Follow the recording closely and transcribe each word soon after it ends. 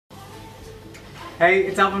Hey,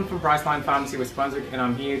 it's Alvin from Priceline Pharmacy, West Brunswick, and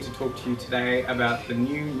I'm here to talk to you today about the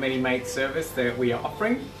new MediMate service that we are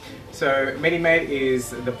offering. So MediMate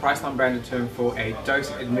is the Priceline branded term for a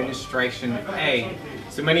dose administration aid.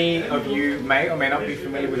 So many of you may or may not be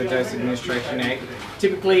familiar with a dose administration aid.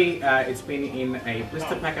 Typically, it's been in a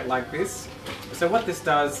blister packet like this. So what this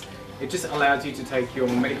does, it just allows you to take your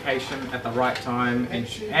medication at the right time and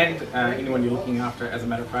anyone you're looking after, as a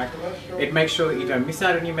matter of fact. It makes sure that you don't miss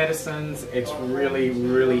out on your medicines. It's really,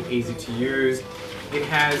 really easy to use. It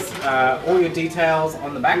has all your details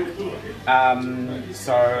on the back.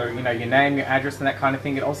 So, you know, your name, your address and that kind of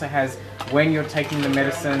thing. It also has when you're taking the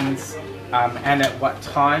medicines and at what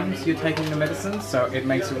times you're taking the medicines. So it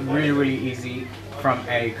makes it really, really easy from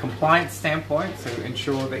a compliance standpoint to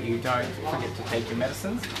ensure that you don't forget to take your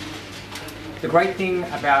medicines. The great thing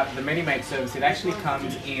about the MediMate service, it actually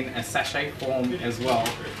comes in a sachet form as well,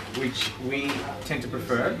 which we tend to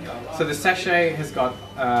prefer. So the sachet has got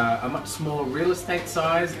a much smaller real estate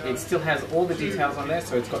size. It still has all the details on there,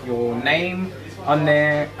 so it's got your name on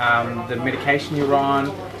there, the medication you're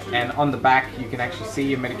on, and on the back you can actually see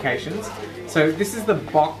your medications. So this is the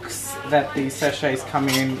box that the sachets come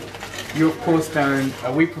in. You of course don't,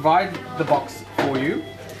 we provide the box for you,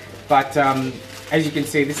 but as you can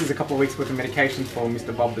see, this is a couple of weeks worth of medication for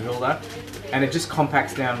Mr. Bob the Builder, and it just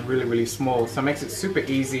compacts down really, really small, so it makes it super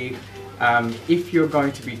easy. If you're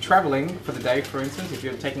going to be traveling for the day, for instance, if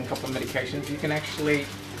you're taking a couple of medications, you can actually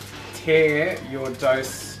tear your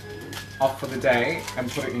dose off for the day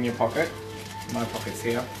and put it in your pocket. My pocket's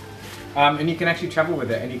here. And you can actually travel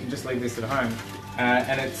with it, and you can just leave this at home.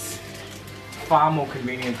 And it's far more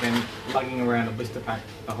convenient than lugging around a blister pack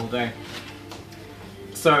the whole day.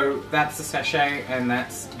 So that's the sachet, and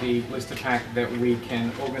that's the blister pack that we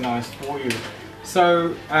can organise for you.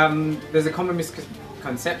 So there's a common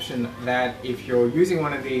misconception that if you're using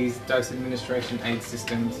one of these dose administration aid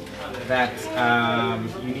systems, that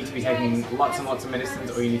you need to be taking lots and lots of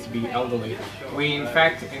medicines, or you need to be elderly. We in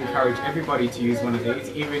fact encourage everybody to use one of these,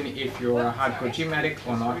 even if you're a hardcore gym addict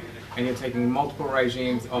or not, and you're taking multiple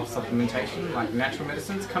regimes of supplementation like natural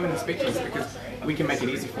medicines. Come in and speak to us, because we can make it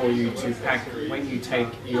easy for you to pack when you take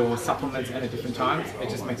your supplements and at different times. It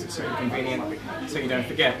just makes it super convenient so you don't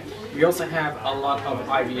forget. We also have a lot of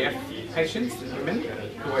IVF patients, women,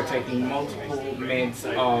 who are taking multiple meds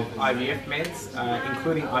of IVF meds,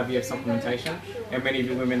 including IVF supplementation. And many of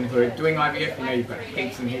you women who are doing IVF, you know, you've got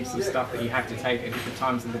heaps and heaps of stuff that you have to take at different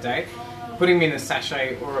times of the day. Putting them in a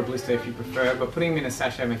sachet or a blister if you prefer, but putting them in a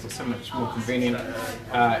sachet makes it so much more convenient.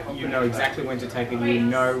 You know exactly when to take it, you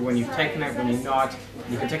know when you've taken it, when you're not.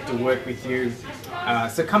 You can take it to work with you.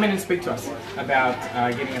 So come in and speak to us about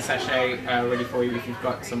getting a sachet ready for you if you've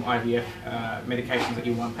got some IVF medications that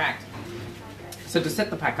you want packed. So to set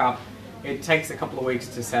the pack up, it takes a couple of weeks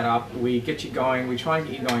to set up. We get you going, we try and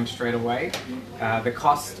get you going straight away. The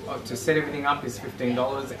cost to set everything up is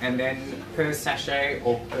 $15, and then per sachet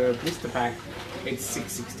or per blister pack, it's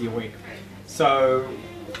 $6.60 a week. So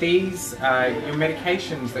these, your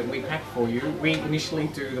medications that we pack for you, we initially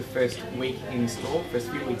do the first week in store, first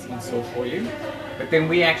few weeks in store for you, but then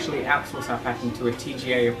we actually outsource our packing to a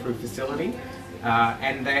TGA approved facility,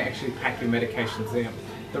 and they actually pack your medications there.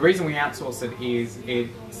 The reason we outsource it is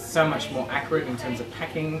it's so much more accurate in terms of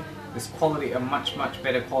packing. There's quality, a much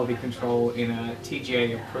better quality control in a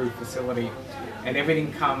TGA approved facility, and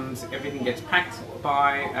everything gets packed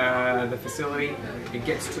by the facility. It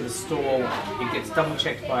gets to the store, it gets double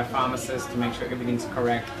checked by a pharmacist to make sure everything's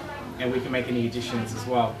correct, and we can make any additions as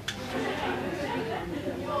well.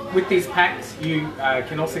 With these packs, you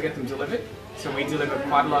can also get them delivered. So we deliver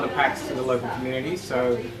quite a lot of packs to the local community,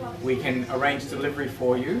 so we can arrange delivery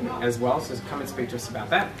for you as well, so come and speak to us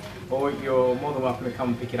about that, or you're more than welcome to come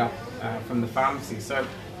and pick it up from the pharmacy. So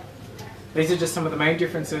these are just some of the main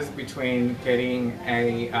differences between getting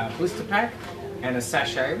a blister pack and a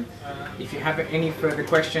sachet. If you have any further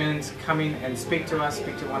questions, come in and speak to us,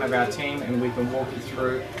 speak to one of our team, and we can walk you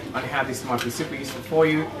through on how this might be super useful for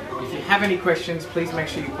you. If you have any questions, please make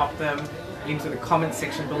sure you pop them into the comments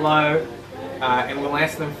section below. And we'll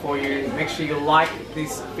answer them for you. Make sure you like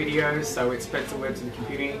this video so it spreads the word to the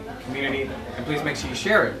community, and please make sure you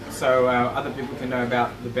share it so other people can know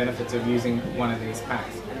about the benefits of using one of these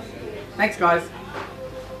packs. Thanks guys!